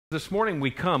This morning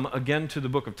we come again to the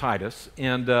book of Titus,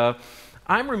 and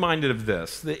I'm reminded of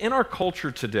this, that in our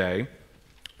culture today,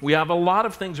 we have a lot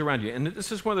of things around you, and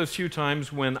this is one of those few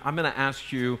times when I'm going to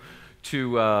ask you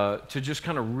to just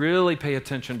kind of really pay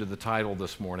attention to the title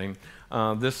this morning.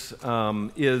 This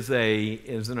is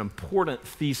an important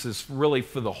thesis really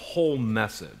for the whole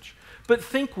message. But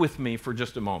think with me for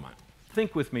just a moment.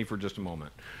 Think with me for just a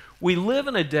moment. We live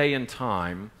in a day and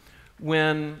time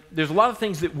when there's a lot of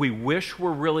things that we wish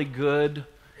were really good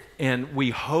and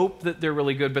we hope that they're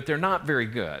really good, but they're not very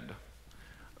good.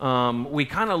 We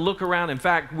kind of look around. In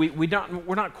fact, we're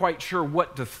not quite sure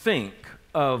what to think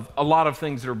of a lot of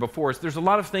things that are before us. There's a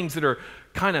lot of things that are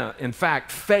kind of, in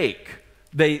fact, fake.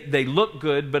 They look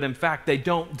good, but in fact, they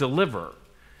don't deliver.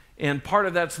 And part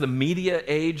of that's the media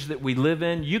age that we live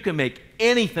in. You can make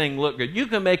anything look good. You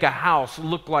can make a house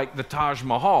look like the Taj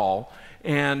Mahal,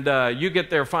 and you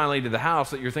get there finally to the house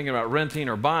that you're thinking about renting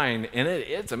or buying, and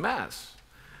it's a mess.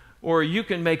 Or you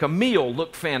can make a meal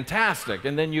look fantastic,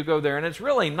 and then you go there, and it's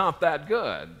really not that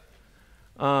good.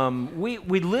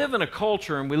 We live in a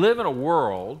culture, and we live in a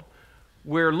world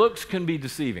where looks can be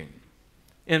deceiving.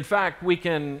 In fact, we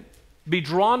can be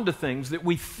drawn to things that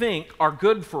we think are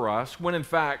good for us when, in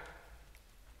fact,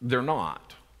 they're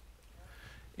not.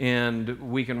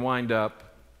 And we can wind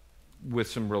up with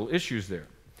some real issues there.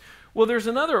 Well, there's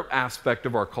another aspect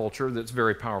of our culture that's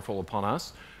very powerful upon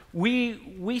us.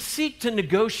 We seek to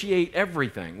negotiate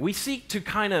everything. We seek to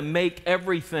kind of make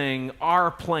everything our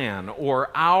plan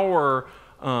or our,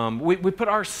 we put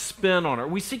our spin on it.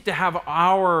 We seek to have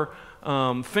our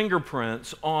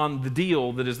fingerprints on the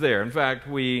deal that is there. In fact,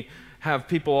 we have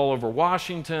people all over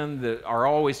Washington that are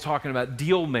always talking about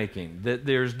deal making, that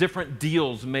there's different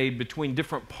deals made between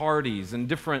different parties and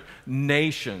different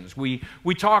nations. We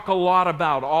talk a lot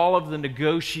about all of the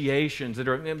negotiations that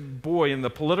are, and boy, in the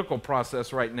political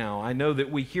process right now, I know that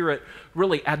we hear it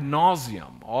really ad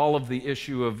nauseum, all of the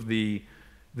issue of the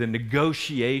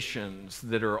negotiations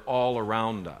that are all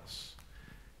around us.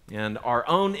 And our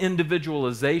own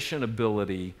individualization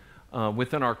ability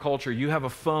within our culture. You have a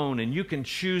phone and you can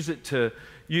choose it to,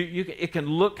 it can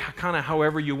look kind of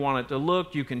however you want it to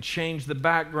look. You can change the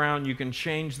background, you can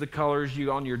change the colors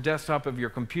on your desktop of your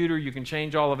computer, you can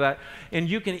change all of that, and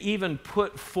you can even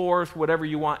put forth whatever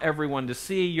you want everyone to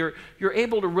see. You're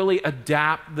able to really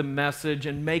adapt the message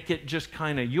and make it just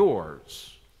kind of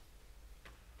yours.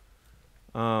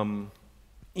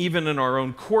 Even in our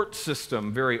own court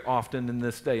system, very often in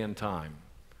this day and time,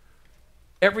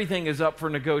 everything is up for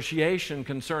negotiation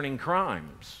concerning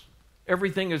crimes.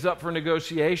 Everything is up for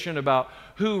negotiation about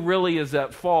who really is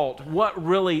at fault, what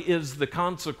really is the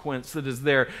consequence that is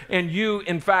there. And you,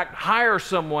 in fact, hire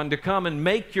someone to come and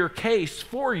make your case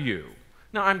for you.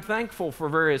 Now, I'm thankful for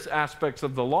various aspects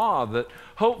of the law that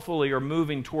hopefully are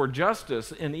moving toward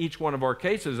justice in each one of our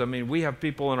cases. I mean, we have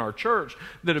people in our church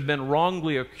that have been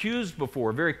wrongly accused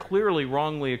before, very clearly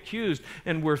wrongly accused,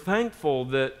 and we're thankful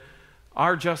that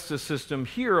our justice system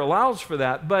here allows for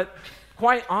that. But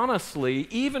quite honestly,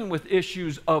 even with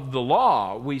issues of the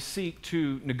law, we seek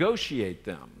to negotiate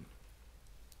them.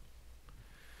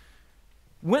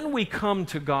 When we come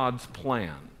to God's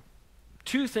plan,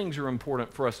 two things are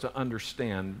important for us to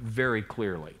understand very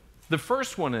clearly. The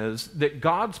first one is that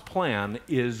God's plan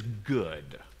is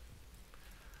good.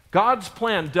 God's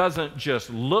plan doesn't just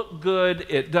look good,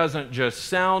 it doesn't just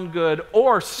sound good,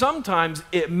 or sometimes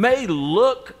it may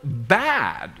look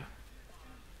bad.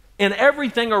 And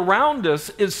everything around us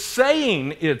is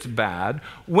saying it's bad,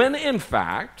 when in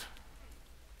fact,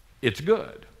 it's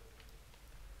good.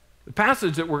 The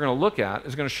passage that we're going to look at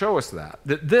is going to show us that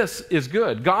this is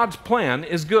good. God's plan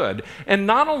is good. And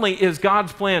not only is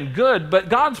God's plan good, but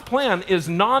God's plan is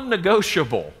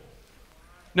non-negotiable.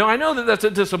 Now, I know that that's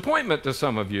a disappointment to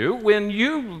some of you when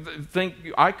you think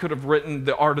I could have written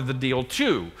the art of the deal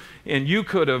too, and you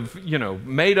could have,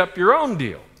 made up your own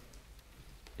deal.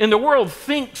 And the world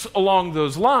thinks along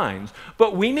those lines,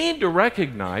 but we need to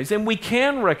recognize, and we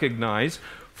can recognize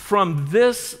from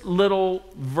this little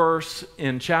verse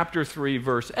in chapter 3,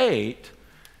 verse 8,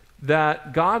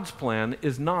 that God's plan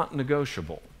is not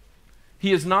negotiable.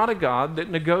 He is not a God that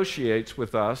negotiates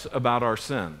with us about our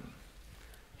sin.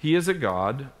 He is a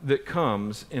God that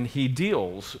comes and he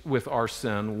deals with our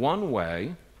sin one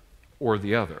way or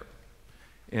the other.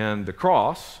 And the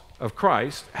cross of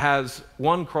Christ has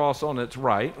one cross on its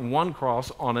right and one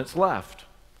cross on its left.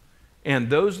 And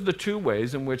those are the two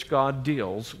ways in which God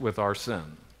deals with our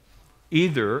sin.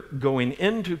 Either going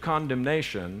into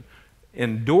condemnation,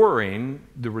 enduring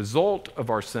the result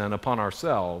of our sin upon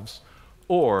ourselves,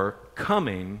 or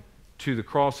coming to the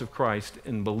cross of Christ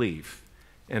in belief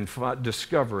and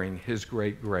discovering His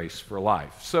great grace for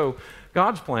life. So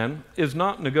God's plan is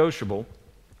not negotiable.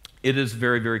 It is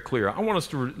very, very clear. I want us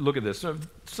to look at this.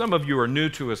 Some of you are new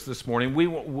to us this morning. We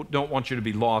don't want you to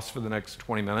be lost for the next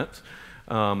 20 minutes.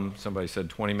 Somebody said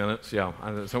 20 minutes. Yeah,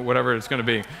 so whatever it's going to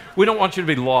be. We don't want you to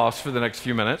be lost for the next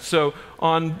few minutes. So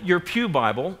on your pew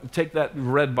Bible, take that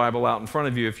red Bible out in front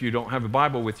of you if you don't have a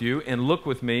Bible with you, and look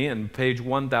with me in page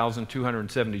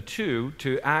 1272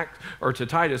 to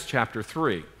Titus chapter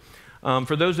 3.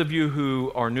 For those of you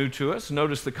who are new to us,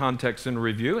 notice the context in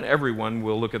review, and everyone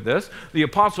will look at this. The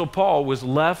Apostle Paul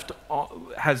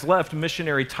has left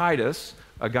missionary Titus,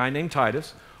 a guy named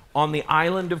Titus, on the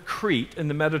island of Crete in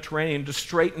the Mediterranean to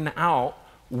straighten out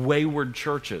wayward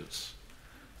churches.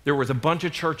 There was a bunch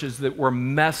of churches that were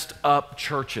messed up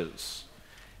churches.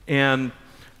 And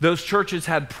those churches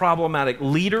had problematic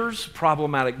leaders,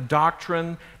 problematic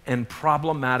doctrine, and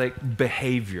problematic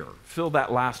behavior. Fill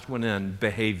that last one in,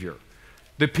 behavior.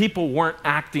 The people weren't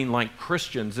acting like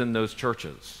Christians in those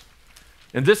churches.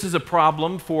 And this is a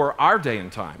problem for our day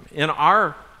and time. In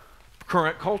our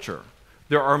current culture,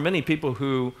 there are many people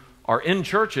who are in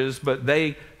churches, but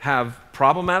they have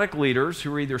problematic leaders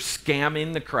who are either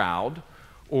scamming the crowd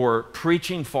or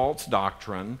preaching false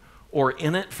doctrine or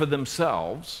in it for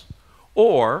themselves,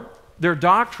 or their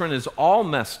doctrine is all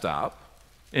messed up,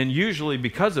 and usually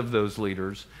because of those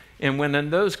leaders. And when in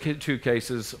those two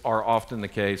cases are often the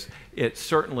case, it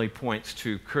certainly points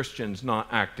to Christians not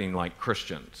acting like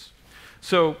Christians.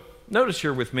 So notice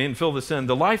here with me, and fill this in,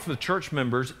 the life of the church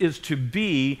members is to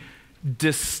be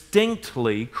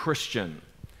distinctly Christian.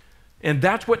 And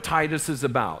that's what Titus is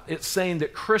about. It's saying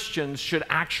that Christians should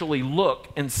actually look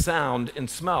and sound and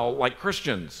smell like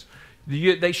Christians.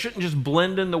 They shouldn't just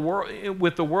blend in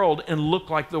with the world and look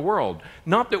like the world.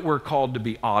 Not that we're called to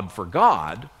be odd for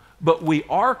God, but we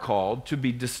are called to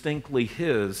be distinctly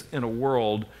His in a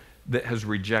world that has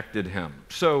rejected Him.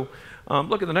 So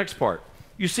look at the next part.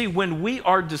 You see, when we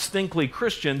are distinctly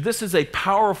Christian, this is a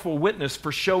powerful witness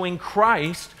for showing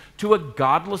Christ to a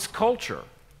godless culture,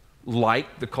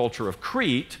 like the culture of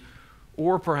Crete,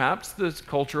 or perhaps the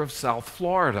culture of South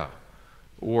Florida,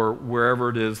 or wherever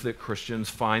it is that Christians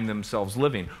find themselves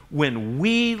living. When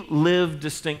we live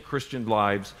distinct Christian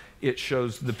lives, it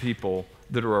shows the people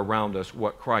that are around us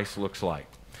what Christ looks like.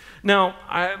 Now,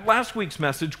 last week's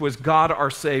message was God our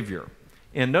Savior.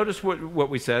 And notice what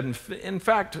we said. In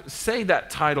fact, say that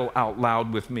title out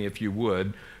loud with me if you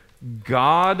would.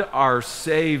 God our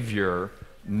Savior,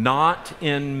 not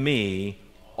in me,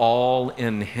 all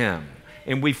in Him.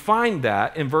 And we find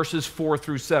that in verses 4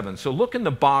 through 7. So look in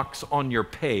the box on your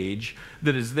page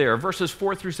that is there. Verses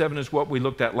 4 through 7 is what we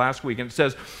looked at last week. And it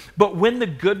says, but when the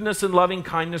goodness and loving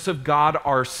kindness of God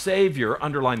our Savior,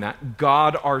 underline that,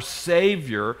 God our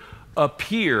Savior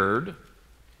appeared,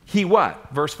 He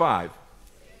what? Verse 5.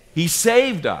 He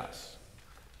saved us.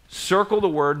 Circle the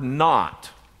word not.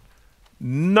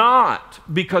 Not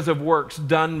because of works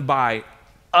done by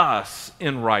us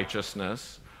in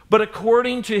righteousness, but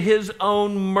according to His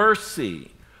own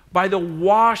mercy, by the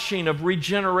washing of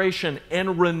regeneration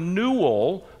and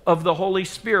renewal of the Holy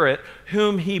Spirit,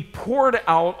 whom He poured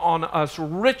out on us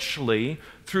richly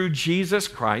through Jesus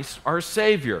Christ our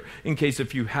Savior. In case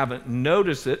if you haven't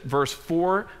noticed it, verse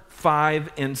 4,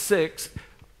 5, and 6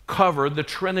 cover the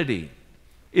Trinity.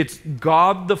 It's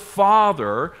God the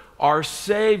Father, our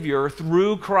Savior,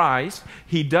 through Christ.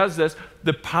 He does this.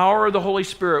 The power of the Holy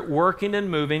Spirit working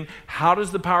and moving. How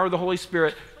does the power of the Holy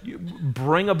Spirit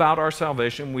bring about our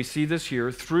salvation? We see this here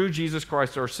through Jesus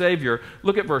Christ our Savior.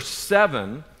 Look at verse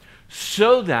 7.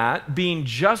 So that, being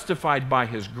justified by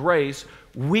His grace,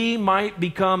 we might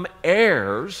become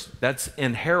heirs, that's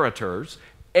inheritors,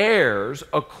 heirs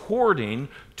according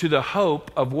to the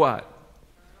hope of what?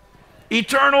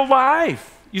 Eternal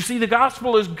life. You see, the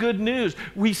gospel is good news.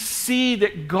 We see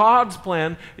that God's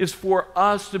plan is for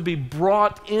us to be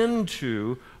brought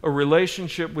into a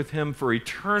relationship with Him for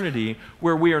eternity,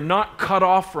 where we are not cut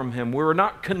off from Him, we're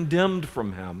not condemned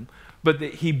from Him, but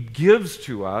that He gives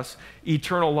to us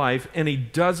eternal life, and He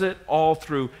does it all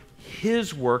through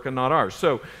His work and not ours.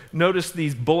 So notice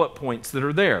these bullet points that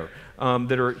are there,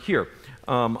 that are here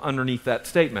underneath that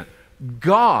statement.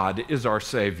 God is our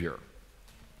Savior.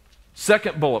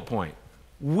 Second bullet point.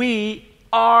 We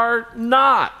are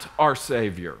not our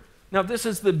Savior. Now, this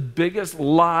is the biggest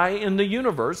lie in the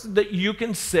universe, that you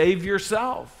can save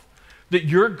yourself, that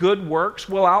your good works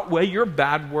will outweigh your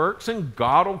bad works and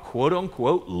God will, quote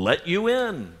unquote, let you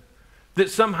in, that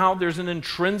somehow there's an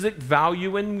intrinsic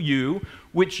value in you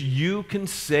which you can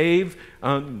save,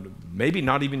 maybe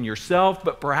not even yourself,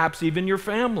 but perhaps even your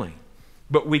family.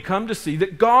 but we come to see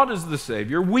that God is the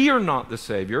Savior. We are not the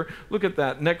Savior. Look at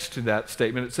that next to that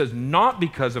statement. It says, not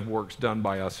because of works done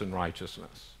by us in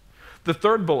righteousness. The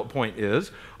third bullet point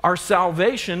is, our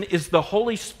salvation is the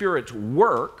Holy Spirit's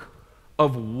work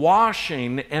of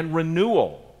washing and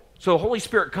renewal. So the Holy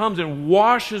Spirit comes and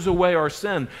washes away our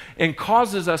sin and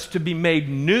causes us to be made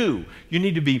new. You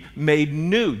need to be made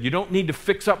new. You don't need to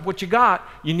fix up what you got.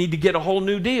 You need to get a whole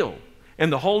new deal.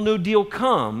 And the whole new deal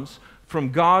comes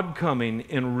from God coming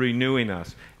and renewing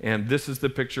us. And this is the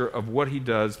picture of what he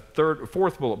does.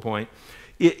 Fourth bullet point,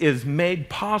 it is made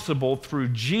possible through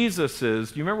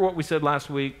Jesus's, do you remember what we said last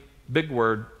week? Big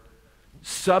word,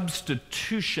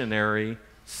 substitutionary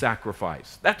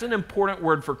sacrifice. That's an important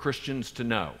word for Christians to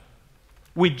know.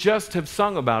 We just have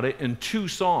sung about it in 2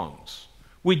 songs.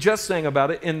 We just sang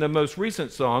about it in the most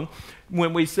recent song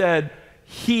when we said,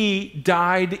 he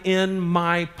died in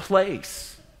my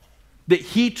place, that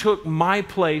he took my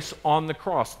place on the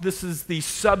cross. This is the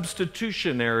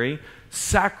substitutionary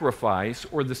sacrifice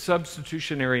or the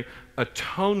substitutionary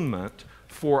atonement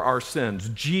for our sins.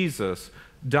 Jesus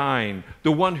dying,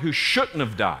 the one who shouldn't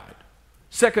have died.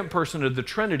 Second person of the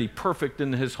Trinity, perfect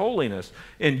in his holiness,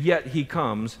 and yet he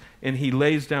comes and he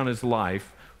lays down his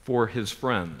life for his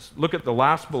friends. Look at the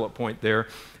last bullet point there.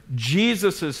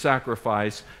 Jesus'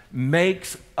 sacrifice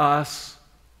makes us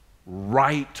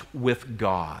right with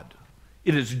God.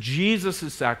 It is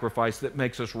Jesus' sacrifice that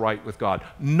makes us right with God,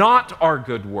 not our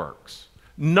good works.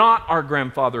 Not our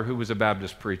grandfather who was a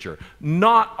Baptist preacher.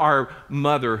 Not our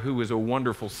mother who was a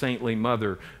wonderful saintly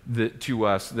mother to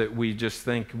us that we just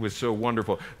think was so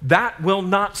wonderful. That will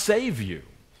not save you.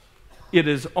 It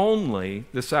is only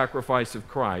the sacrifice of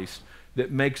Christ that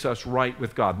makes us right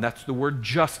with God. And that's the word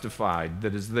justified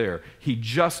that is there. He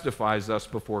justifies us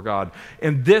before God.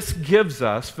 And this gives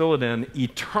us, fill it in,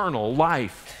 eternal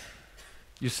life.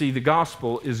 You see, the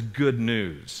gospel is good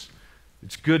news.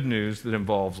 It's good news that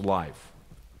involves life.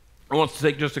 I want to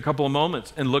take just a couple of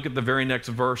moments and look at the very next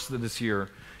verse that is here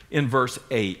in verse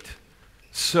 8.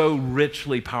 So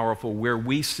richly powerful, where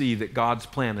we see that God's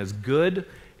plan is good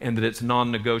and that it's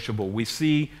non-negotiable. We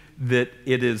see that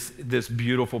it is this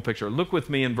beautiful picture. Look with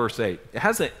me in verse 8. It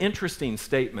has an interesting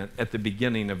statement at the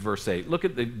beginning of verse 8. Look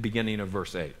at the beginning of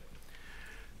verse 8.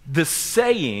 The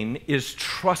saying is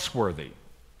trustworthy.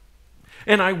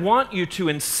 And I want you to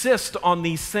insist on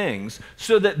these things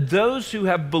so that those who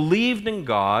have believed in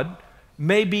God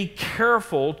may be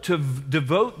careful to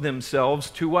devote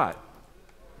themselves to what?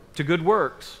 To good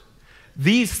works.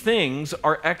 These things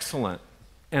are excellent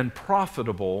and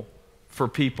profitable for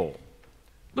people.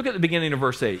 Look at the beginning of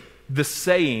verse 8. The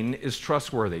saying is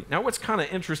trustworthy. Now, what's kind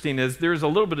of interesting is there's a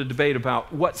little bit of debate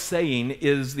about what saying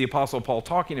is the Apostle Paul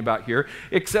talking about here,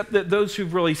 except that those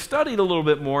who've really studied a little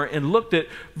bit more and looked at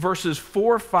verses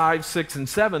 4, 5, 6, and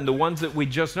 7, the ones that we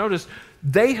just noticed,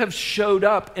 they have showed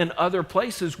up in other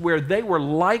places where they were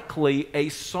likely a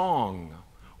song,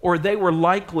 or they were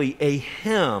likely a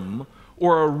hymn,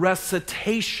 or a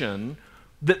recitation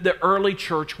that the early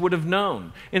church would have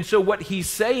known. And so what he's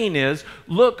saying is,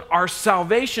 look, our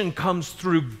salvation comes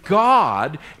through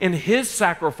God and his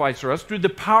sacrifice for us, through the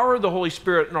power of the Holy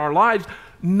Spirit in our lives,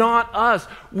 not us.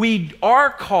 We are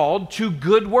called to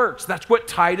good works. That's what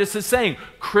Titus is saying.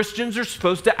 Christians are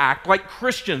supposed to act like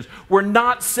Christians. We're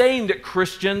not saying that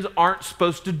Christians aren't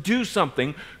supposed to do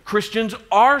something. Christians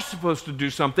are supposed to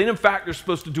do something. In fact, they're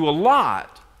supposed to do a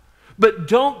lot. But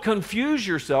don't confuse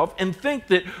yourself and think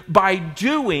that by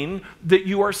doing that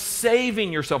you are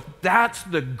saving yourself. That's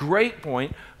the great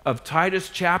point of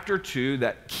Titus chapter 2,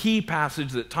 that key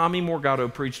passage that Tommy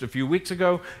Morgado preached a few weeks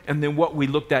ago, and then what we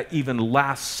looked at even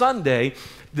last Sunday,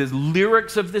 the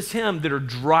lyrics of this hymn that are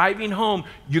driving home,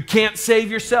 you can't save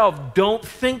yourself. Don't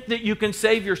think that you can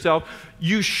save yourself.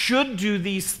 You should do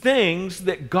these things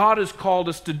that God has called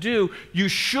us to do. You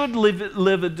should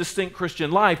live a distinct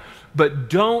Christian life, but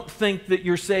don't think that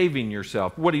you're saving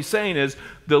yourself. What he's saying is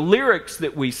the lyrics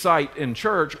that we cite in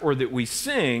church or that we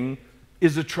sing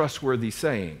is a trustworthy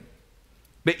saying.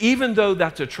 But even though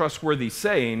that's a trustworthy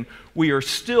saying, we are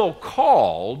still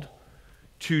called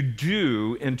to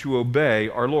do and to obey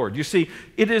our Lord. You see,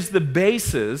 it is the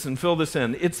basis, and fill this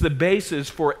in, it's the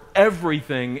basis for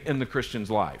everything in the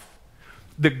Christian's life.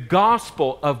 The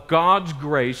gospel of God's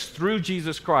grace through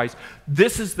Jesus Christ,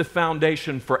 this is the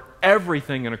foundation for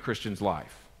everything in a Christian's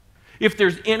life. If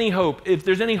there's any hope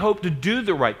to do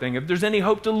the right thing, if there's any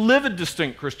hope to live a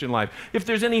distinct Christian life, if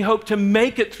there's any hope to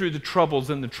make it through the troubles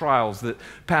and the trials that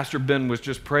Pastor Ben was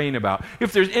just praying about,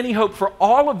 if there's any hope for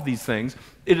all of these things,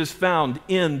 it is found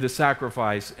in the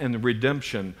sacrifice and the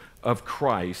redemption of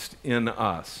Christ in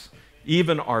us.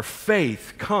 Even our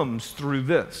faith comes through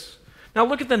this. Now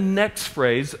look at the next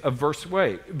phrase of verse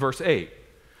 8.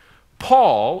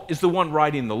 Paul is the one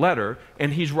writing the letter,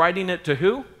 and he's writing it to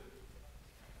who?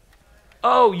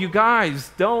 Oh, you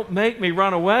guys, don't make me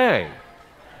run away.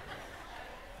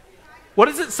 What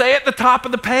does it say at the top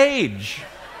of the page?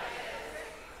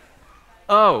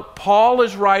 Oh, Paul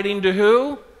is writing to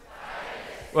who?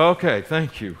 Okay,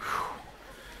 thank you.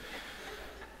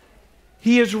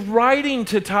 He is writing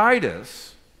to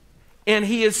Titus, and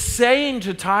he is saying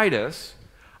to Titus,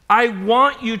 I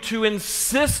want you to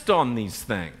insist on these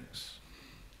things.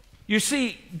 You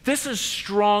see, this is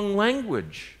strong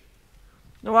language.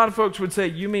 A lot of folks would say,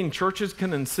 you mean churches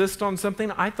can insist on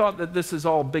something? I thought that this is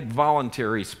all big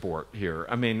voluntary sport here.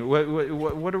 I mean,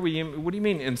 what do you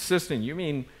mean insisting? You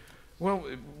mean, well,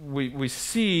 we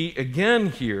see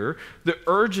again here the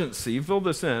urgency, fill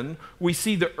this in, we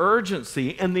see the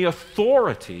urgency and the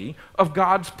authority of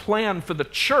God's plan for the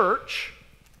church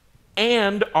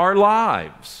and our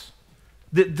lives.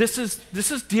 That this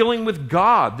is dealing with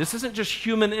God. This isn't just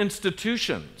human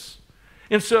institutions.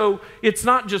 And so it's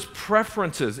not just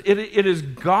preferences. It is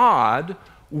God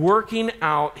working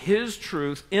out his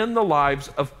truth in the lives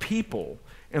of people.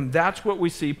 And that's what we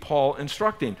see Paul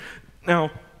instructing.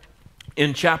 Now,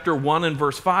 in chapter 1 and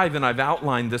verse 5, and I've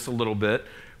outlined this a little bit,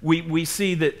 we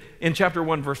see that in chapter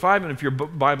 1, verse 5, and if your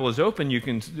Bible is open, you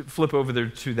can flip over there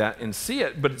to that and see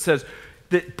it, but it says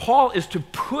that Paul is to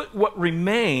put what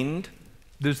remained,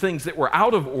 those things that were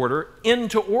out of order,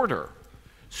 into order.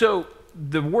 So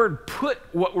the word put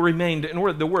what remained in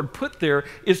order, the word put there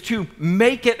is to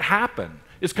make it happen.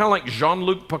 It's kind of like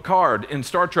Jean-Luc Picard in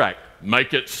Star Trek,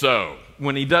 make it so,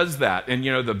 when he does that, and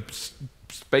you know, the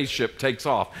spaceship takes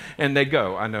off, and they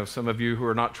go. I know some of you who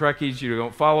are not Trekkies, you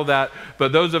don't follow that,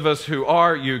 but those of us who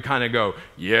are, you kind of go,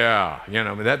 yeah, you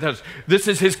know, this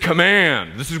is his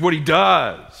command. This is what he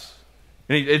does.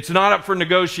 And it's not up for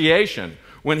negotiation.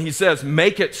 When he says,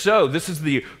 make it so, this is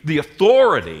the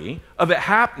authority of it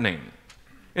happening.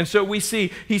 And so we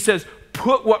see, he says,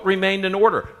 put what remained in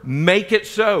order. Make it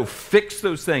so. Fix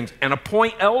those things. And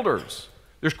appoint elders.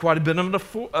 There's quite a bit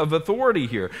of authority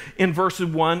here. In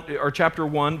chapter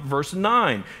 1, verse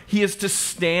 9, he is to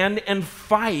stand and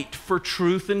fight for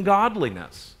truth and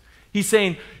godliness. He's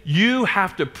saying, you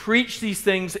have to preach these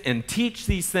things and teach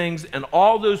these things, and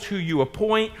all those who you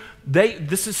appoint,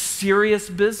 this is serious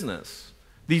business.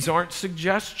 These aren't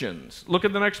suggestions. Look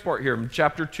at the next part here in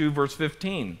chapter 2, verse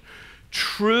 15.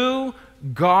 True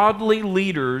godly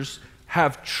leaders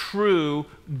have true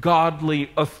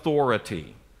godly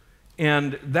authority.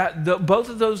 And both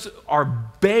of those are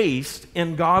based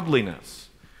in godliness.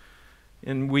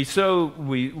 And we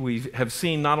have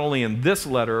seen not only in this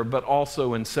letter, but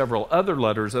also in several other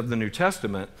letters of the New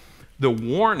Testament, the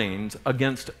warnings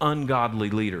against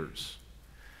ungodly leaders.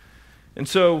 And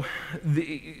so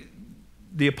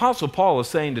the Apostle Paul is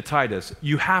saying to Titus,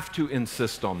 you have to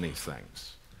insist on these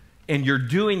things. And you're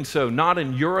doing so not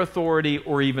in your authority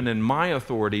or even in my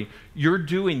authority. You're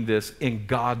doing this in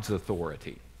God's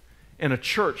authority. And a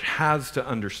church has to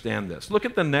understand this. Look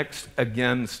at the next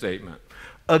again statement.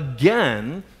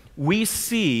 Again, we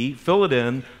see, fill it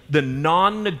in, the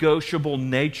non-negotiable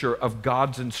nature of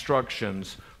God's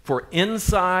instructions for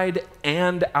inside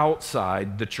and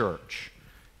outside the church.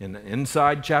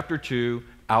 Inside chapter 2,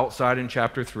 outside in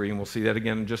chapter 3, and we'll see that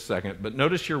again in just a second. But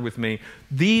notice here with me,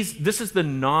 this is the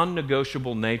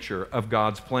non-negotiable nature of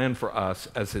God's plan for us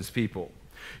as his people.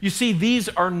 You see, these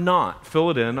are not,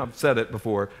 fill it in, I've said it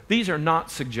before, these are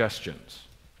not suggestions.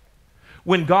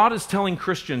 When God is telling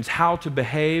Christians how to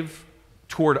behave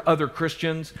toward other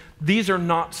Christians, these are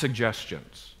not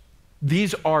suggestions.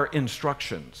 These are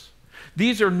instructions.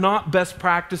 These are not best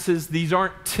practices. These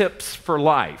aren't tips for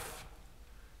life.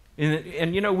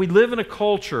 And you know, we live in a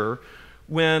culture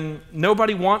when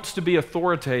nobody wants to be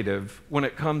authoritative when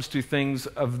it comes to things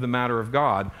of the matter of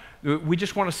God. We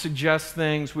just want to suggest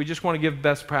things. We just want to give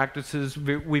best practices.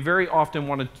 We very often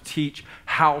want to teach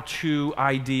how-to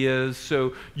ideas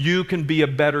so you can be a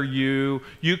better you.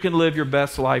 You can live your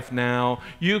best life now.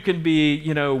 You can be,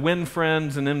 you know, win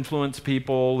friends and influence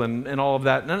people and all of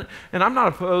that. And I'm not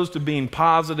opposed to being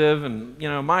positive. And, you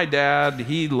know, my dad,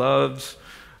 he loves,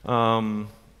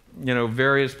 you know,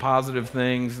 various positive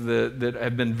things that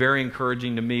have been very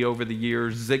encouraging to me over the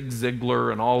years, Zig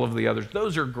Ziglar and all of the others.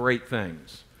 Those are great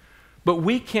things. But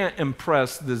we can't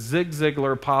impress the Zig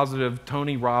Ziglar, positive,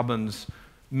 Tony Robbins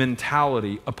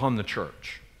mentality upon the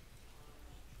church.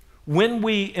 When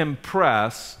we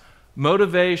impress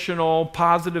motivational,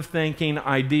 positive thinking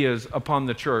ideas upon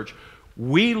the church,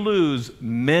 we lose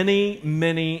many,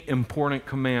 many important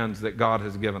commands that God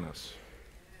has given us.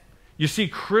 You see,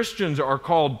 Christians are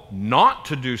called not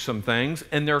to do some things,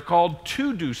 and they're called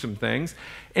to do some things,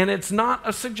 and it's not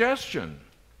a suggestion.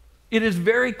 It is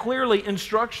very clearly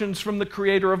instructions from the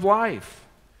Creator of life.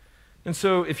 And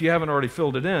so, if you haven't already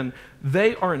filled it in,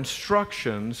 they are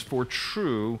instructions for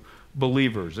true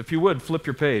believers. If you would, flip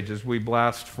your page as we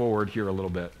blast forward here a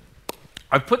little bit.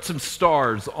 I've put some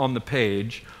stars on the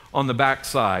page on the back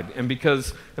side,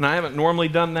 and I haven't normally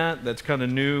done that, that's kind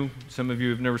of new. Some of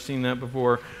you have never seen that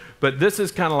before. But this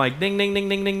is kind of like ding, ding, ding,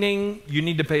 ding, ding, ding. You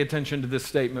need to pay attention to this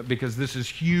statement because this is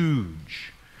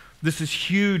huge. This is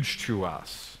huge to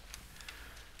us.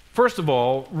 First of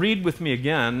all, read with me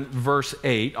again, verse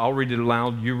 8. I'll read it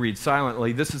aloud, you read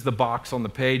silently. This is the box on the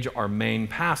page, our main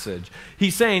passage.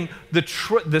 He's saying the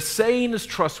saying is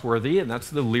trustworthy, and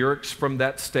that's the lyrics from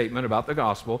that statement about the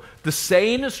gospel. The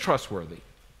saying is trustworthy.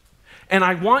 And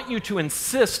I want you to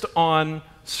insist on,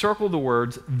 circle the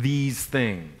words, these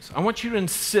things. I want you to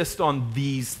insist on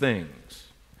these things,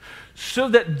 so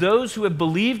that those who have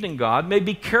believed in God may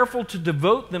be careful to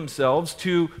devote themselves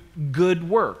to good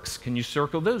works. Can you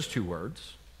circle those two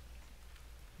words?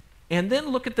 And then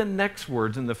look at the next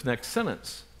words in the next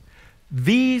sentence.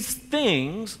 These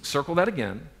things, circle that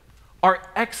again, are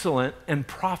excellent and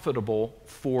profitable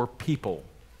for people.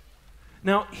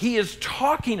 Now, he is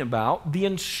talking about the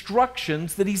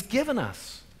instructions that he's given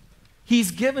us.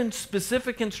 He's given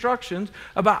specific instructions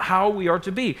about how we are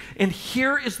to be. And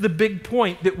here is the big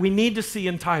point that we need to see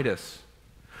in Titus.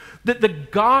 That the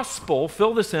gospel,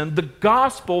 fill this in, the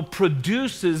gospel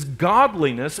produces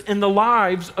godliness in the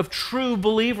lives of true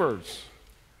believers.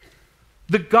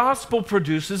 The gospel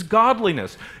produces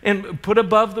godliness. And put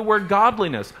above the word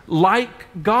godliness,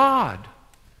 like God.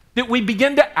 That we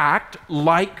begin to act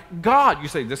like God. You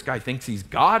say, this guy thinks he's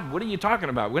God? What are you talking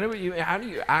about? How do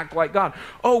you act like God?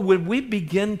 Oh, when we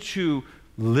begin to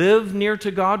live near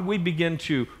to God, we begin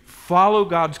to follow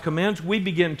God's commands, we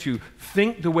begin to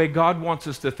think the way God wants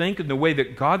us to think and the way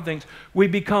that God thinks, we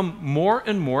become more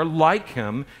and more like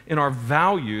Him in our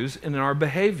values and in our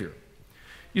behavior.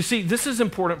 You see, this is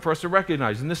important for us to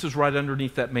recognize, and this is right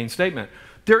underneath that main statement.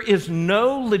 There is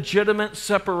no legitimate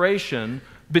separation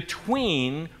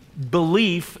between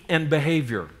belief and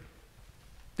behavior.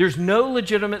 There's no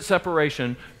legitimate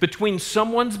separation between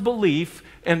someone's belief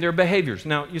and their behaviors.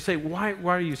 Now, you say, why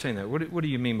are you saying that? What do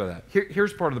you mean by that?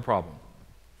 Here's part of the problem.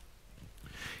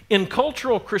 In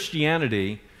cultural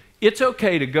Christianity, it's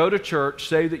okay to go to church,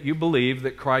 say that you believe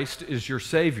that Christ is your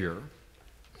Savior,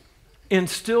 and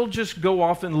still just go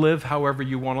off and live however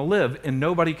you want to live, and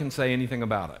nobody can say anything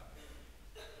about it.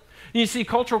 You see,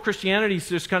 cultural Christianity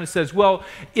just kind of says, well,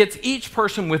 it's each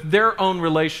person with their own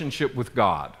relationship with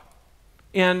God.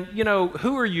 And,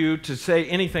 who are you to say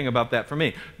anything about that for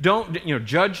me? Don't,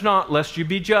 judge not lest you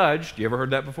be judged. You ever heard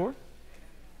that before?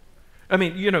 I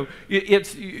mean,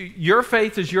 it's your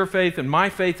faith is your faith and my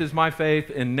faith is my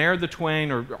faith, and ne'er the twain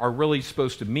are really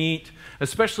supposed to meet,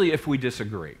 especially if we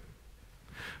disagree.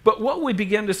 But what we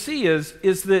begin to see is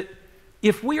that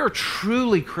if we are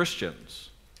truly Christians,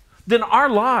 then our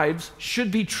lives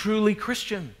should be truly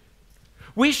Christian.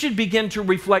 We should begin to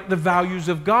reflect the values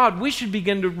of God. We should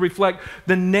begin to reflect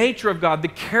the nature of God, the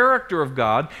character of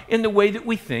God in the way that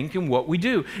we think and what we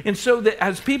do. And so that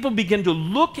as people begin to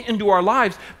look into our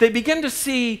lives, they begin to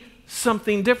see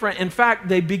something different. In fact,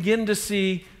 they begin to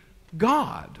see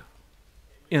God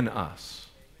in us.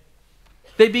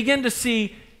 They begin to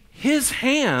see His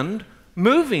hand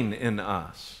moving in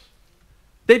us.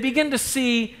 They begin to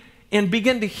see and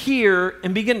begin to hear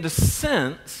and begin to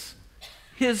sense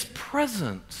His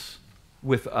presence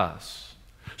with us,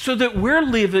 so that we're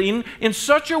living in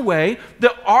such a way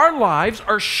that our lives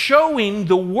are showing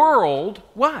the world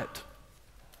what?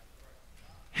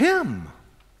 Him.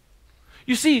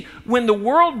 You see, when the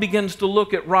world begins to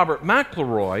look at Robert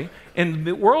McElroy, and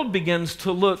the world begins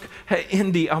to look at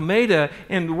Indy Almeida,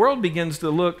 and the world begins to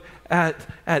look at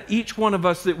each one of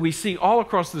us that we see all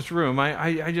across this room,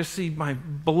 I just see my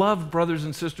beloved brothers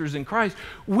and sisters in Christ.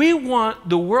 We want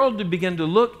the world to begin to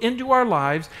look into our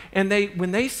lives, and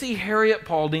when they see Harriet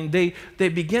Paulding, they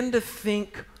begin to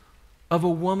think of a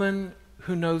woman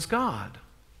who knows God,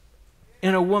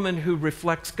 and a woman who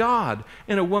reflects God,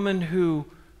 and a woman who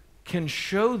can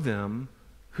show them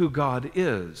who God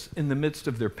is in the midst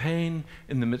of their pain,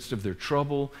 in the midst of their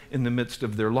trouble, in the midst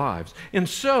of their lives. And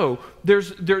so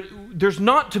there's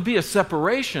not to be a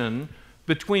separation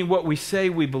between what we say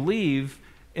we believe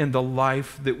and the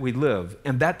life that we live.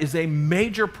 And that is a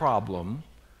major problem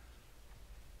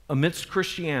amidst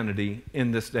Christianity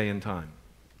in this day and time.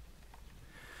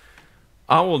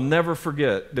 I will never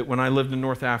forget that when I lived in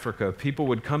North Africa, people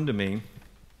would come to me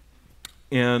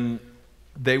and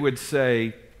they would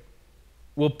say,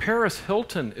 well, Paris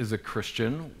Hilton is a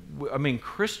Christian. I mean,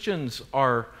 Christians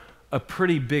are a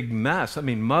pretty big mess. I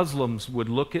mean, Muslims would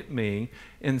look at me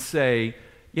and say,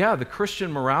 yeah, the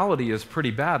Christian morality is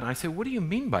pretty bad. And I say, what do you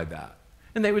mean by that?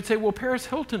 And they would say, well, Paris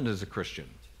Hilton is a Christian.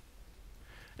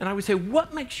 And I would say,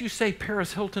 what makes you say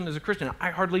Paris Hilton is a Christian?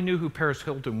 I hardly knew who Paris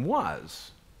Hilton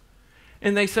was.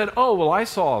 And they said, oh, well, I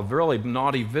saw a really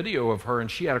naughty video of her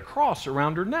and she had a cross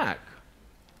around her neck.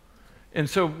 And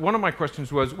so one of my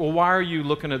questions was, well, why are you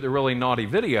looking at the really naughty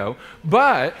video?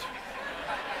 But,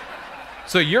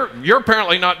 so you're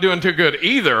apparently not doing too good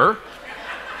either.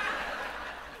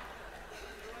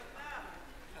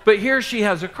 But here she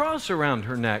has a cross around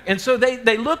her neck. And so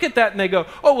they look at that and they go,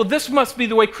 oh, well, this must be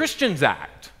the way Christians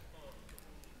act.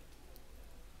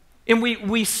 And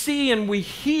we see and we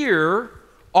hear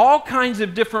all kinds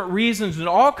of different reasons and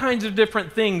all kinds of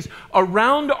different things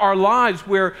around our lives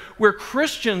where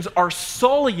Christians are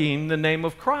sullying the name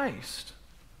of Christ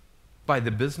by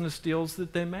the business deals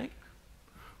that they make,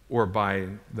 or by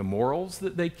the morals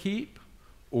that they keep,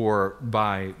 or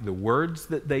by the words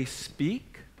that they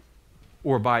speak,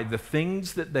 or by the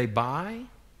things that they buy,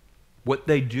 what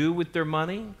they do with their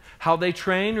money, how they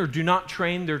train or do not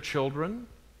train their children.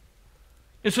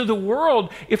 And so the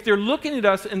world, if they're looking at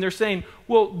us and they're saying,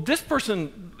 well, this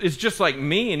person is just like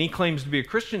me and he claims to be a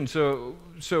Christian, so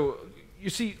you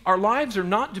see, our lives are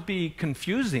not to be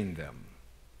confusing them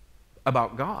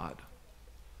about God.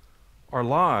 Our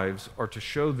lives are to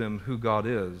show them who God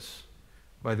is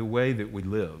by the way that we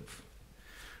live.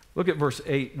 Look at verse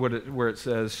 8 where it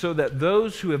says, so that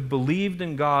those who have believed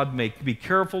in God may be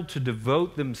careful to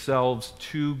devote themselves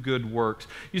to good works.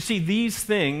 You see, these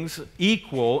things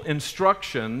equal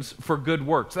instructions for good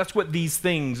works. That's what these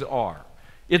things are.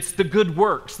 It's the good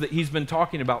works that he's been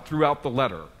talking about throughout the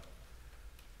letter.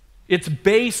 It's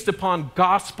based upon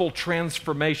gospel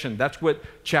transformation. That's what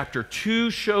chapter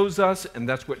 2 shows us, and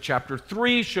that's what chapter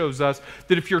 3 shows us,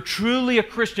 that if you're truly a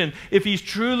Christian, if he's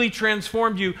truly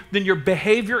transformed you, then your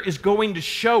behavior is going to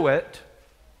show it.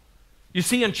 You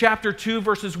see in chapter 2,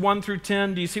 verses 1 through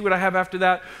 10, do you see what I have after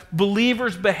that?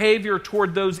 Believers' behavior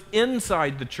toward those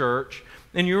inside the church.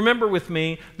 And you remember with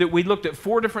me that we looked at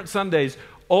 4 different Sundays: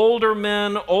 older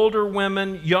men, older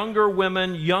women,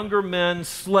 younger men,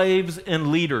 slaves,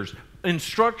 and leaders.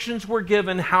 Instructions were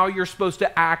given how you're supposed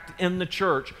to act in the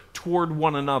church toward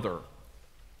one another.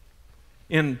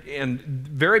 And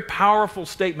very powerful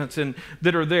statements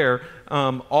that are there,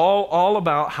 all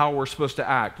about how we're supposed to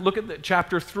act. Look at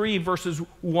chapter 3, verses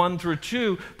 1 through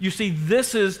 2. You see,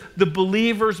 this is the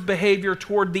believer's behavior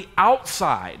toward the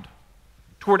outside.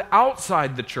 Toward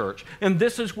outside the church. And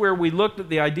this is where we looked at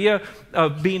the idea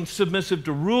of being submissive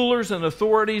to rulers and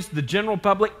authorities, the general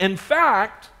public, in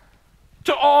fact,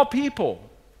 to all people,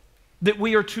 that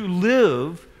we are to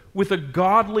live with a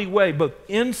godly way, both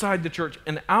inside the church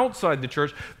and outside the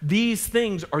church. These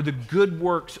things are the good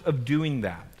works of doing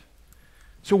that.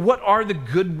 So what are the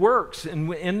good works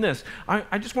in this?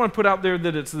 I just want to put out there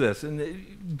that it's this.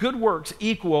 And good works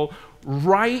equal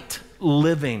right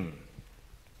living.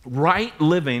 Right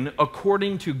living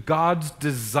according to God's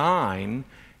design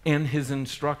and his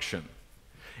instruction.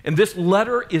 And this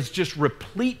letter is just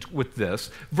replete with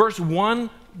this.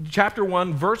 Chapter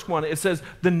 1, verse 1, it says,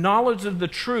 the knowledge of the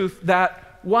truth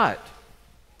that what?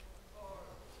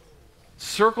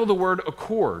 Circle the word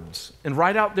accords, and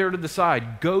right out there to the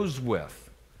side, goes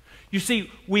with. You see,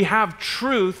 we have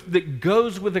truth that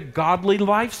goes with a godly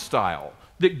lifestyle,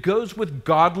 that goes with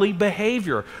godly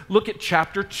behavior. Look at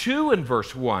chapter 2 and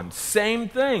verse 1. Same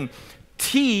thing.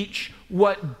 Teach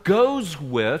what goes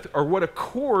with, or what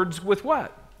accords with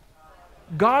what?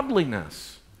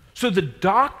 Godliness. So the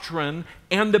doctrine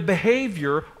and the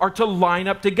behavior are to line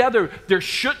up together. There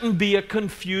shouldn't be a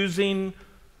confusing,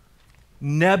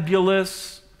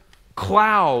 nebulous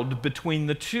cloud between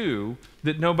the two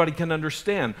that nobody can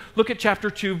understand. Look at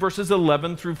chapter 2, verses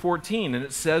 11 through 14, and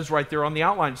it says right there on the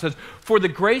outline, it says, for the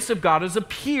grace of God has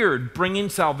appeared, bringing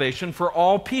salvation for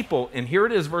all people. And here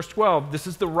it is, verse 12, this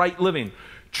is the right living,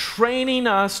 training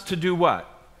us to do what?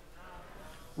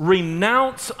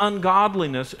 Renounce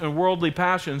ungodliness and worldly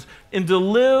passions, and to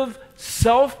live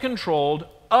self-controlled,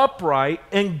 upright,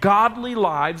 and godly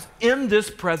lives in this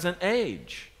present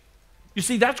age. You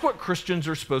see, that's what Christians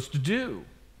are supposed to do.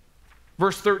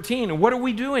 Verse 13, and what are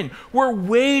we doing? We're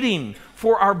waiting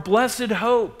for our blessed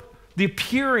hope, the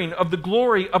appearing of the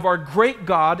glory of our great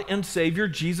God and Savior,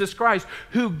 Jesus Christ,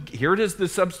 who, here it is, the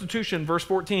substitution, verse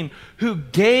 14, who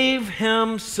gave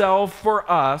himself for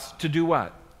us to do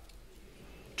what?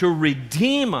 To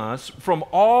redeem us from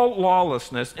all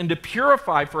lawlessness and to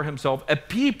purify for himself a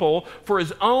people for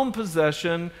his own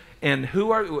possession. And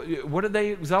what are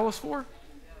they zealous for?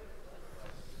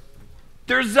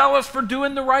 They're zealous for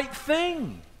doing the right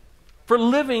thing, for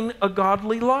living a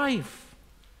godly life.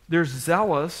 They're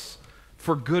zealous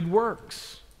for good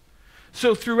works.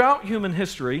 So throughout human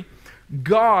history,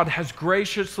 God has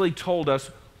graciously told us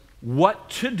what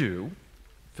to do,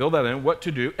 fill that in, what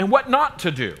to do, and what not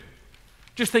to do.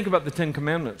 Just think about the 10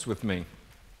 Commandments with me.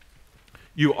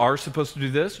 You are supposed to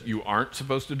do this, you aren't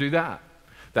supposed to do that.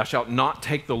 Thou shalt not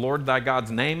take the Lord thy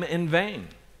God's name in vain.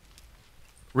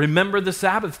 Remember the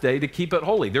Sabbath day to keep it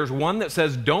holy. There's one that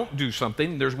says don't do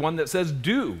something, there's one that says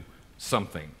do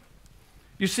something.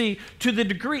 You see, to the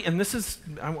degree, and this is,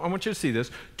 I want you to see this,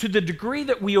 to the degree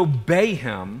that we obey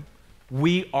him,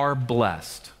 we are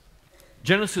blessed.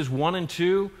 Genesis 1 and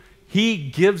 2, he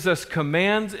gives us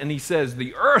commands and he says,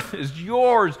 the earth is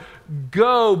yours.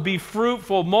 Go, be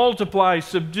fruitful, multiply,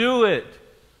 subdue it.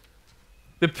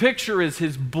 The picture is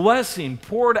his blessing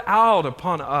poured out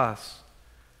upon us.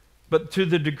 But to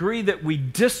the degree that we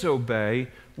disobey,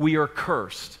 we are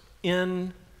cursed.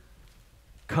 In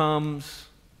comes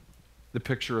the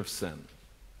picture of sin.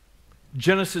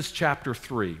 Genesis chapter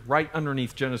 3, right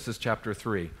underneath Genesis chapter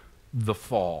 3, the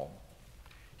fall.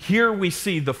 Here we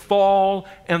see the fall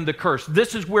and the curse.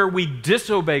 This is where we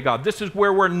disobey God. This is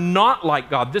where we're not like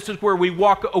God. This is where we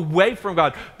walk away from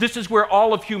God. This is where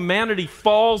all of humanity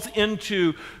falls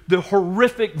into the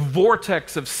horrific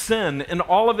vortex of sin and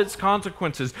all of its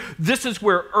consequences. This is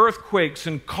where earthquakes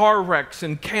and car wrecks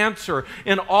and cancer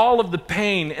and all of the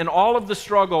pain and all of the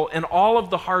struggle and all of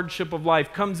the hardship of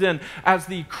life comes in as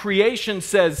the creation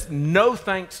says no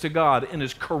thanks to God and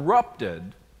is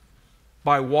corrupted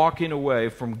by walking away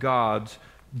from God's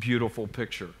beautiful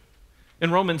picture. In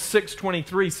Romans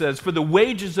 6:23 says, for the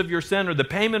wages of your sin, or the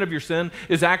payment of your sin,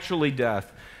 is actually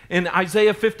death. In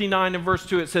Isaiah 59 and verse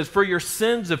 2 it says, for your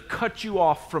sins have cut you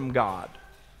off from God.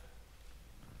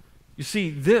 You see,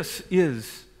 this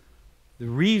is the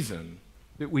reason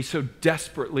that we so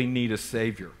desperately need a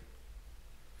Savior.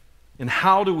 And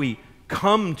how do we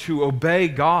come to obey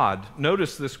God?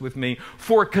 Notice this with me.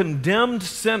 For condemned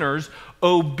sinners,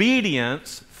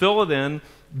 obedience, fill it in,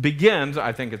 begins,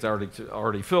 I think it's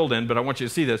already filled in, but I want you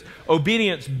to see this.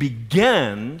 Obedience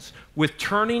begins with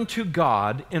turning to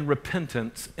God in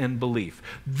repentance and belief.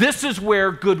 This is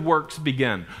where good works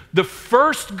begin. The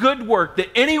first good work that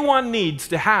anyone needs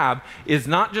to have is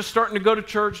not just starting to go to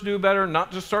church, do better,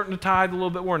 not just starting to tithe a little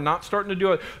bit more, not starting to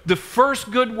do it. The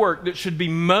first good work that should be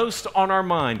most on our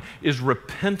mind is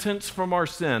repentance from our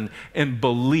sin and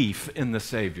belief in the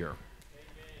Savior.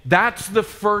 That's the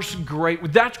first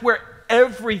that's where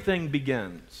everything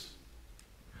begins.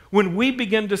 When we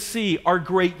begin to see our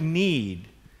great need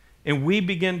and we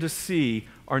begin to see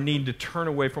our need to turn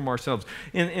away from ourselves.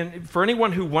 And for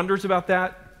anyone who wonders about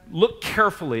that, look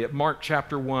carefully at Mark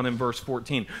chapter 1 and verse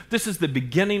 14. This is the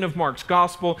beginning of Mark's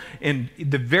gospel and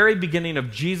the very beginning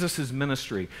of Jesus'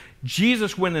 ministry.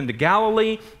 Jesus went into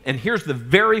Galilee, and here's the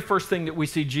very first thing that we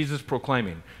see Jesus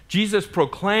proclaiming. Jesus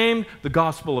proclaimed the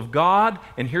gospel of God,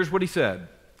 and here's what he said.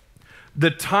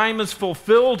 The time is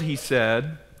fulfilled, he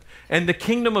said, and the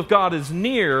kingdom of God is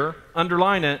near,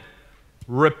 underline it,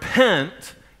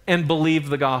 repent and believe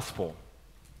the gospel.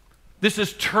 This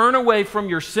is turn away from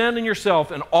your sin and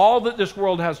yourself and all that this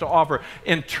world has to offer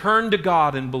and turn to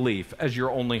God in belief as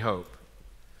your only hope.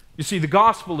 You see, the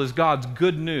gospel is God's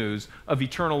good news of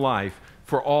eternal life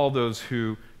for all those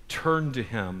who turn to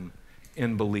him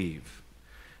and believe.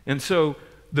 And so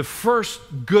the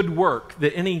first good work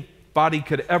that anybody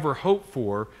could ever hope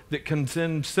for that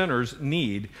condemned sinners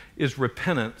need is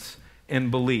repentance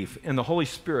and belief. And the Holy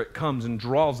Spirit comes and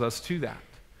draws us to that.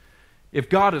 If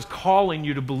God is calling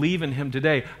you to believe in him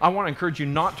today, I want to encourage you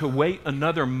not to wait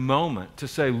another moment to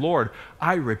say, Lord,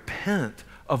 I repent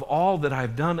of all that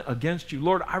I've done against you.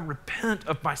 Lord, I repent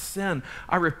of my sin.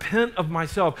 I repent of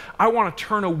myself. I want to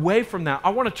turn away from that.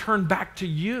 I want to turn back to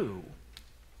you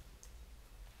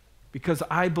because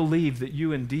I believe that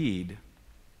you indeed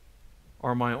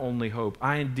are my only hope.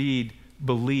 I indeed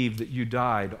believe that you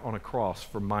died on a cross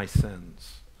for my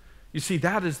sins. You see,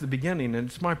 that is the beginning, and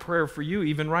it's my prayer for you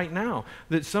even right now,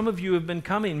 that some of you have been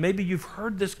coming. Maybe you've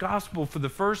heard this gospel for the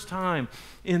first time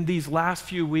in these last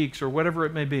few weeks or whatever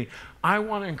it may be. I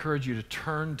want to encourage you to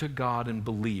turn to God in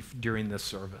belief during this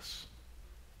service.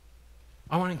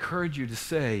 I want to encourage you to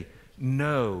say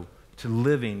no to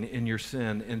living in your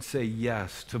sin and say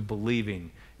yes to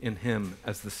believing in him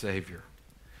as the Savior.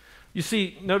 You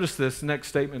see, notice this next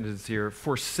statement is here.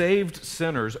 For saved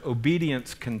sinners,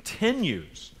 obedience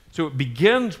continues. So it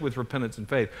begins with repentance and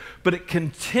faith, but it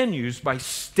continues by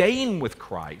staying with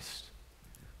Christ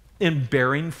and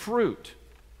bearing fruit.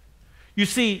 You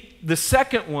see, the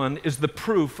second one is the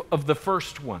proof of the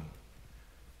first one.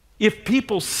 if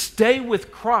people stay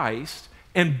with Christ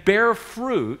and bear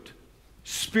fruit,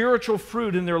 spiritual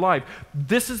fruit in their life,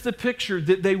 this is the picture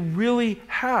that they really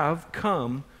have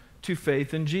come to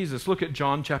faith in Jesus. Look at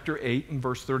John chapter 8 and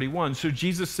verse 31. So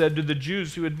Jesus said to the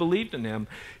Jews who had believed in him,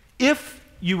 "If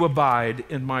you abide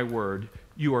in my word,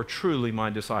 you are truly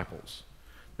my disciples."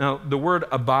 Now, the word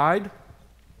abide,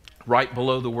 right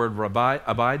below the word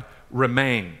abide,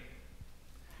 remain.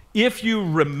 If you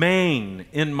remain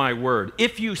in my word,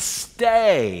 if you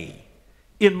stay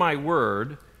in my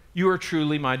word, you are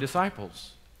truly my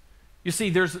disciples. You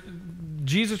see,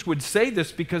 Jesus would say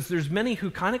this because there's many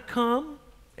who kind of come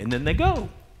and then they go.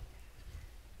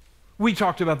 We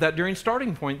talked about that during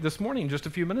Starting Point this morning, just a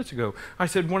few minutes ago. I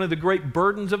said one of the great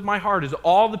burdens of my heart is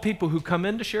all the people who come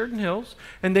into Sheridan Hills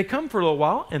and they come for a little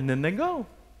while and then they go.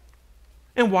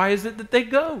 And why is it that they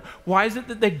go? Why is it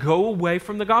that they go away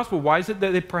from the gospel? Why is it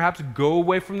that they perhaps go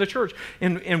away from the church?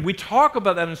 And we talk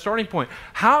about that in Starting Point.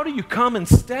 How do you come and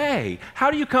stay?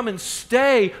 How do you come and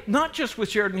stay, not just with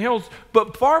Sheridan Hills,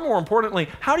 but far more importantly,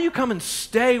 how do you come and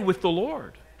stay with the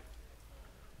Lord?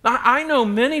 I know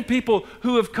many people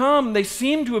who have come, they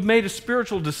seem to have made a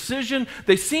spiritual decision,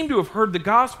 they seem to have heard the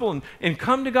gospel and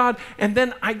come to God, and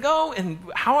then I go and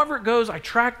however it goes, I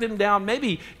track them down,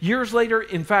 maybe years later,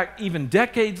 in fact, even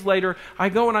decades later, I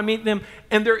go and I meet them,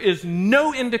 and there is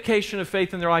no indication of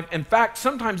faith in their life. In fact,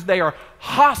 sometimes they are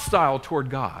hostile toward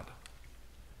God.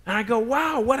 And I go,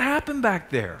 wow, what happened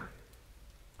back there?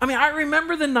 I mean, I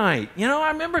remember the night,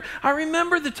 I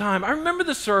remember the time, I remember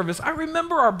the service, I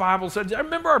remember our Bible studies, I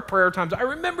remember our prayer times, I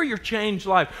remember your changed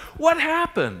life. What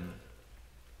happened?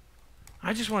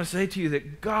 I just want to say to you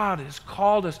that God has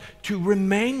called us to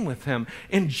remain with him.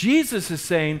 And Jesus is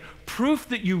saying, proof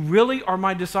that you really are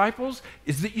my disciples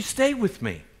is that you stay with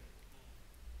me.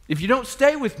 If you don't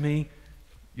stay with me,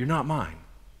 you're not mine.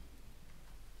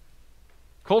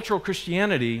 Cultural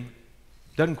Christianity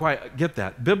doesn't quite get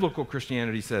that. Biblical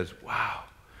Christianity says, wow,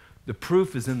 the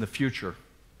proof is in the future.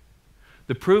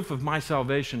 The proof of my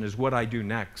salvation is what I do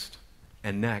next,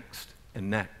 and next, and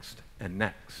next, and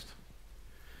next.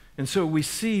 And so we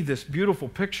see this beautiful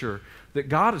picture that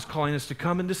God is calling us to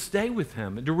come and to stay with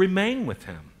him and to remain with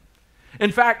him.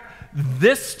 In fact,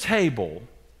 this table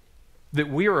that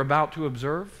we are about to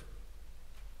observe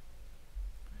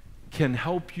can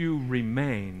help you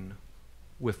remain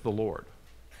with the Lord.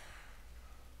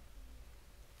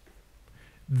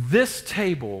 This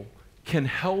table can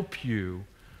help you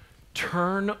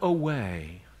turn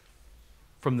away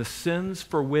from the sins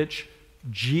for which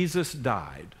Jesus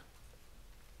died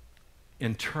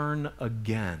and turn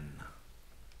again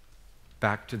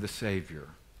back to the Savior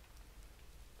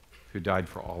who died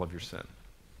for all of your sin.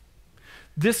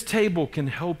 This table can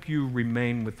help you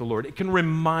remain with the Lord. It can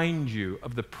remind you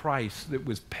of the price that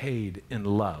was paid in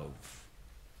love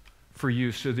for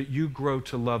you so that you grow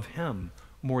to love him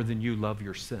more than you love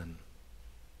your sin.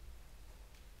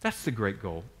 That's the great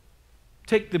goal.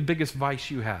 Take the biggest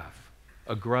vice you have,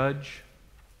 a grudge,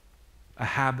 a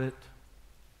habit,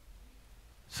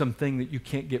 something that you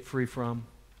can't get free from.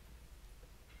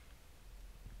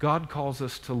 God calls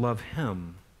us to love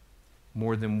him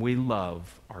more than we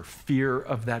love our fear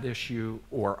of that issue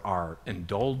or our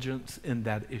indulgence in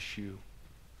that issue.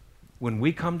 When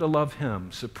we come to love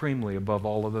him supremely above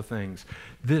all other things,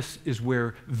 this is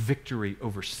where victory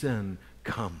over sin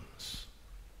comes.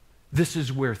 This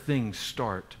is where things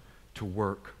start to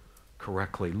work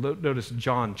correctly. Notice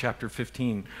John chapter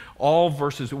 15. All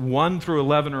verses 1 through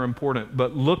 11 are important,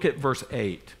 but look at verse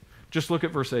 8. Just look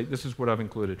at verse 8. This is what I've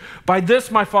included. By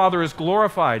this my Father is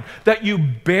glorified, that you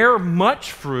bear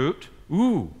much fruit.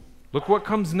 Ooh, look what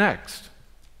comes next.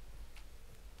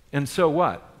 And so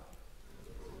what?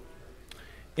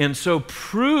 And so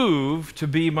prove to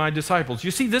be my disciples.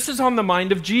 You see, this is on the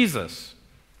mind of Jesus,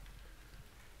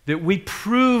 that we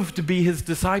prove to be his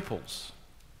disciples.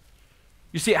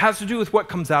 You see, it has to do with what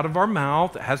comes out of our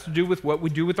mouth. It has to do with what we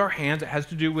do with our hands. It has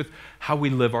to do with how we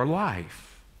live our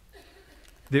life.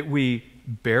 That we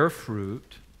bear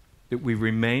fruit, that we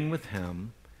remain with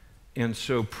him, and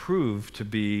so prove to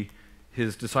be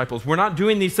his disciples. We're not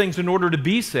doing these things in order to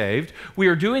be saved. We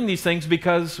are doing these things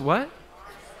because what?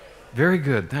 Very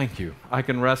good, thank you. I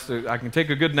can rest, I can take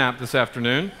a good nap this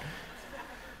afternoon.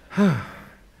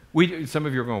 Some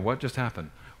of you are going, what just happened?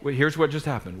 Well, here's what just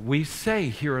happened. We say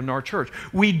here in our church,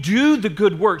 we do the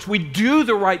good works, we do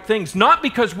the right things, not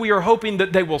because we are hoping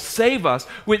that they will save us.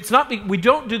 We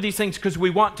don't do these things because we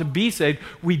want to be saved.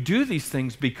 We do these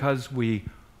things because we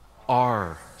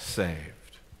are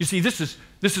saved. You see, this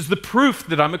is the proof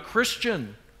that I'm a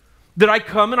Christian. That I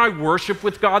come and I worship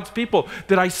with God's people,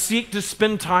 that I seek to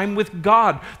spend time with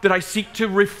God, that I seek to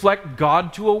reflect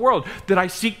God to a world, that I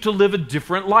seek to live a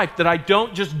different life, that I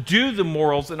don't just do the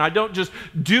morals and I don't just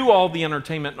do all the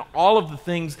entertainment and all of the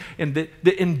things and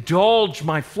that indulge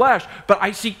my flesh, but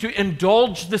I seek to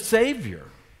indulge the Savior.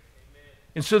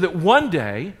 And so that one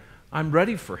day I'm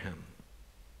ready for Him.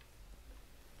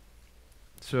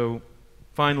 So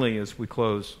finally, as we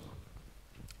close,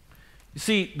 you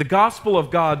see, the gospel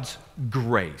of God's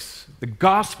grace,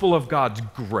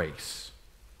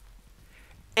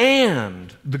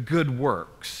 and the good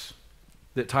works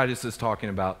that Titus is talking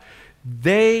about,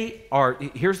 they are,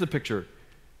 here's the picture.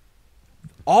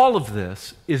 All of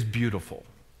this is beautiful.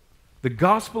 The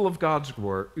gospel of God's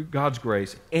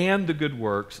grace and the good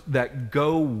works that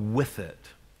go with it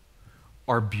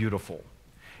are beautiful.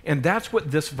 And that's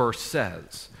what this verse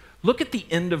says. Look at the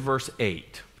end of verse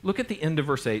 8. Look at the end of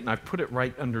verse 8, and I've put it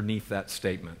right underneath that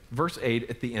statement. Verse 8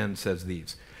 at the end says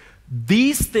these.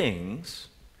 These things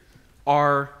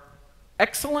are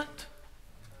excellent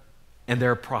and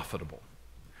they're profitable.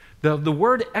 The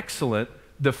word excellent,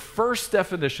 the first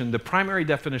definition, the primary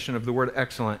definition of the word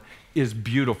excellent is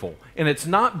beautiful. And it's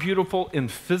not beautiful in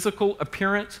physical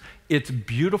appearance, it's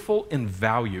beautiful in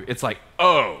value. It's like,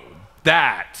 oh,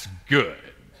 that's good.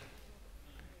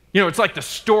 You know, it's like the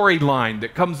storyline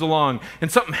that comes along and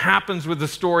something happens with the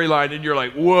storyline and you're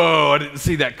like, whoa, I didn't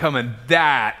see that coming.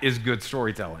 That is good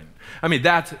storytelling. I mean,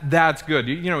 that's good.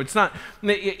 You know, it's not,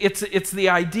 it's the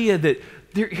idea that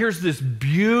here's this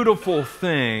beautiful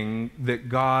thing that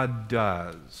God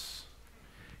does.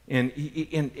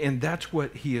 And that's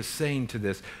what he is saying to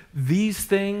this. These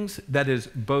things, that is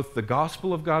both the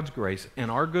gospel of God's grace and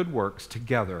our good works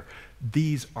together,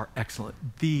 these are excellent.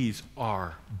 These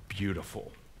are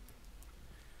beautiful.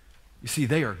 You see,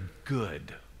 they are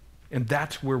good. And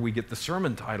that's where we get the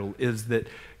sermon title, is that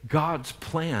God's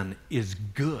plan is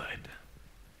good.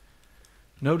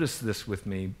 Notice this with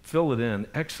me. Fill it in.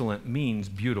 Excellent means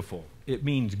beautiful. It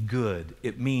means good.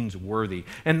 It means worthy.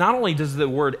 And not only does the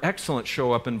word excellent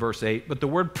show up in verse 8, but the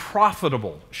word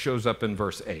profitable shows up in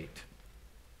verse 8.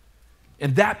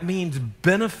 And that means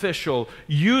beneficial,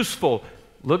 useful.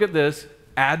 Look at this,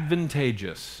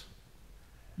 advantageous.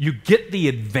 You get the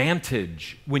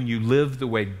advantage when you live the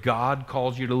way God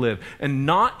calls you to live. And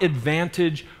not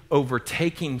advantage over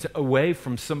taking away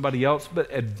from somebody else,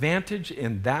 but advantage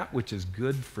in that which is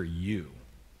good for you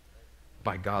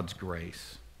by God's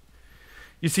grace.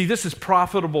 You see, this is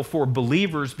profitable for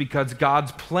believers because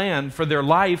God's plan for their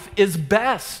life is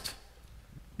best.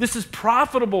 This is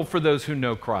profitable for those who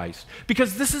know Christ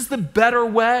because this is the better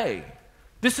way.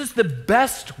 This is the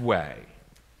best way.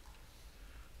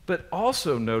 But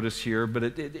also notice here, but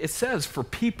it says for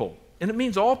people, and it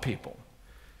means all people,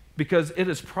 because it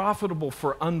is profitable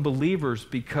for unbelievers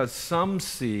because some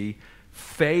see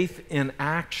faith in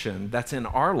action that's in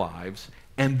our lives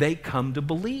and they come to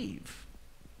believe.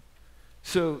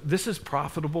 So this is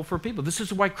profitable for people. This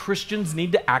is why Christians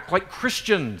need to act like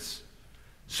Christians,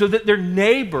 so that their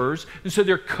neighbors and so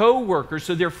their co-workers,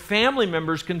 so their family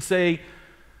members can say,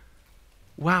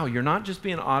 wow, you're not just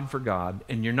being odd for God,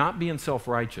 and you're not being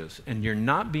self-righteous, and you're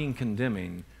not being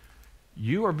condemning.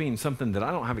 You are being something that I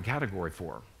don't have a category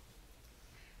for.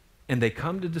 And they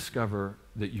come to discover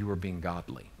that you are being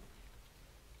godly.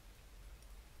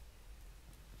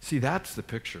 See, that's the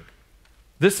picture.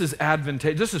 This is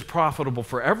advantageous. This is profitable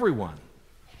for everyone.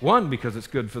 One, because it's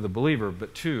good for the believer,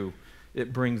 but two,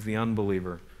 it brings the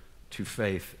unbeliever to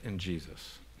faith in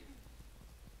Jesus.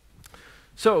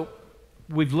 So,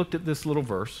 we've looked at this little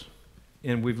verse,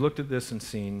 and we've looked at this and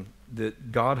seen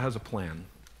that God has a plan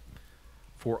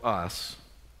for us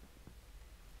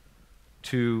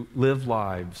to live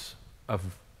lives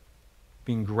of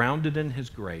being grounded in His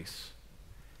grace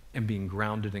and being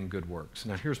grounded in good works.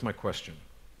 Now, here's my question.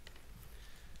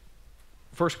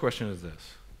 First question is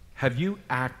this. Have you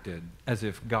acted as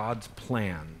if God's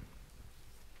plan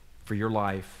for your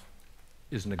life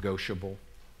is negotiable?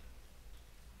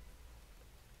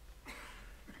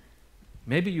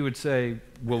 Maybe you would say,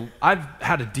 well, I've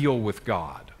had a deal with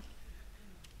God.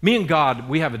 Me and God,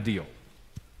 we have a deal.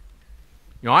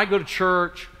 You know, I go to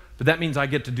church, but that means I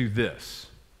get to do this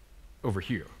over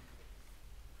here.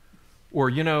 Or,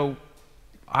 you know,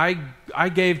 I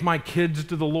gave my kids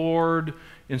to the Lord,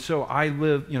 and so I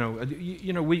live,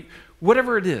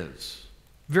 whatever it is.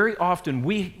 Very often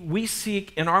we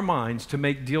seek in our minds to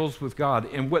make deals with God.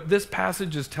 And what this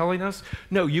passage is telling us,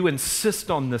 no, you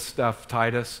insist on this stuff,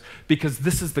 Titus, because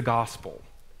this is the gospel.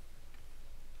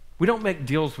 We don't make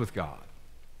deals with God.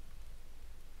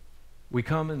 We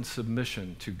come in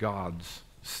submission to God's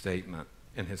statement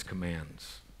and His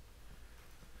commands.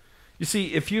 You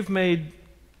see, if you've made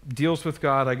deals with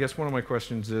God, I guess one of my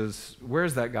questions is, where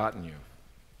has that gotten you?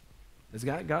 Has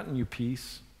that gotten you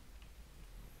peace?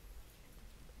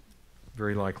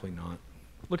 Very likely not.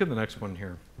 Look at the next one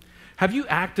here. Have you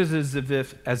acted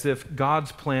as if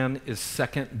God's plan is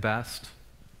second best?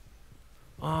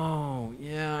 Oh,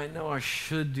 yeah, I know I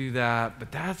should do that,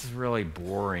 but that's really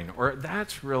boring, or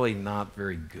that's really not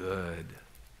very good.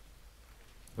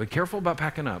 Be careful about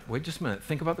packing up. Wait just a minute.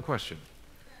 Think about the question.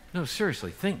 No,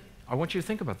 seriously, think. I want you to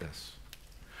think about this.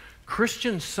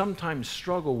 Christians sometimes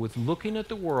struggle with looking at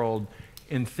the world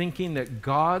and thinking that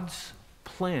God's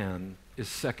plan is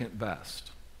second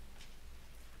best.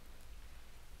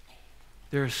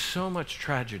 There is so much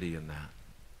tragedy in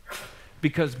that.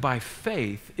 Because by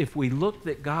faith, if we look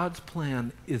that God's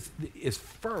plan is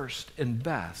first and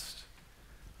best,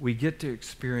 we get to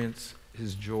experience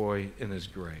his joy and his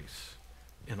grace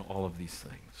in all of these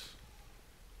things.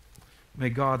 May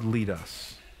God lead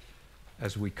us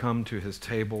as we come to his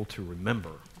table to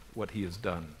remember what he has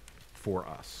done for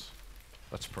us.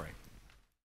 Let's pray.